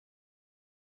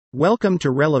Welcome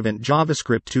to Relevant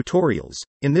JavaScript Tutorials.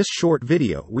 In this short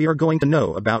video we are going to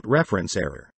know about reference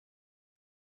error.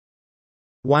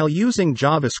 While using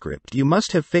JavaScript you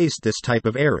must have faced this type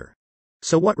of error.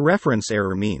 So what reference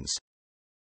error means?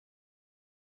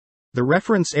 The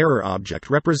reference error object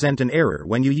represents an error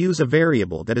when you use a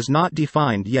variable that is not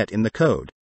defined yet in the code.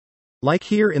 Like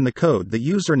here in the code, the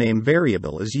username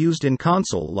variable is used in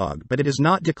console log but it is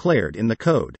not declared in the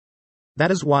code.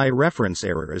 That is why reference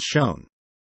error is shown.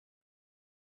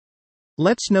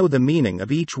 Let's know the meaning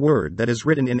of each word that is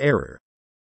written in error.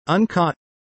 Uncaught.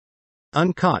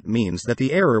 Uncaught means that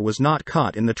the error was not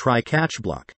caught in the try-catch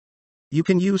block. You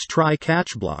can use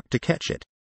try-catch block to catch it.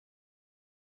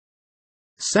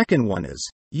 Second one is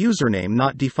username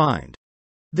not defined.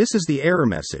 This is the error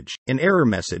message. In error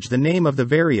message, the name of the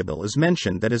variable is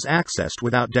mentioned that is accessed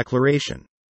without declaration.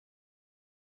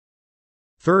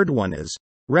 Third one is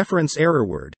reference error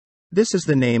word. This is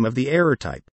the name of the error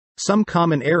type. Some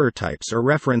common error types are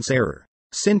reference error,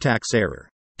 syntax error,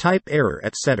 type error,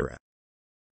 etc.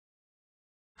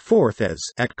 Fourth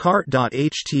is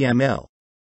 @cart.html.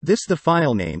 This the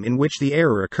file name in which the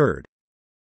error occurred.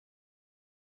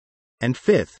 And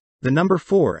fifth, the number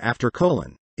 4 after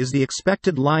colon, is the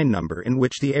expected line number in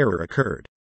which the error occurred.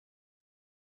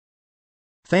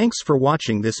 Thanks for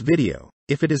watching this video.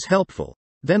 If it is helpful,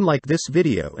 then like this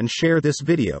video and share this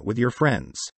video with your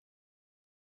friends.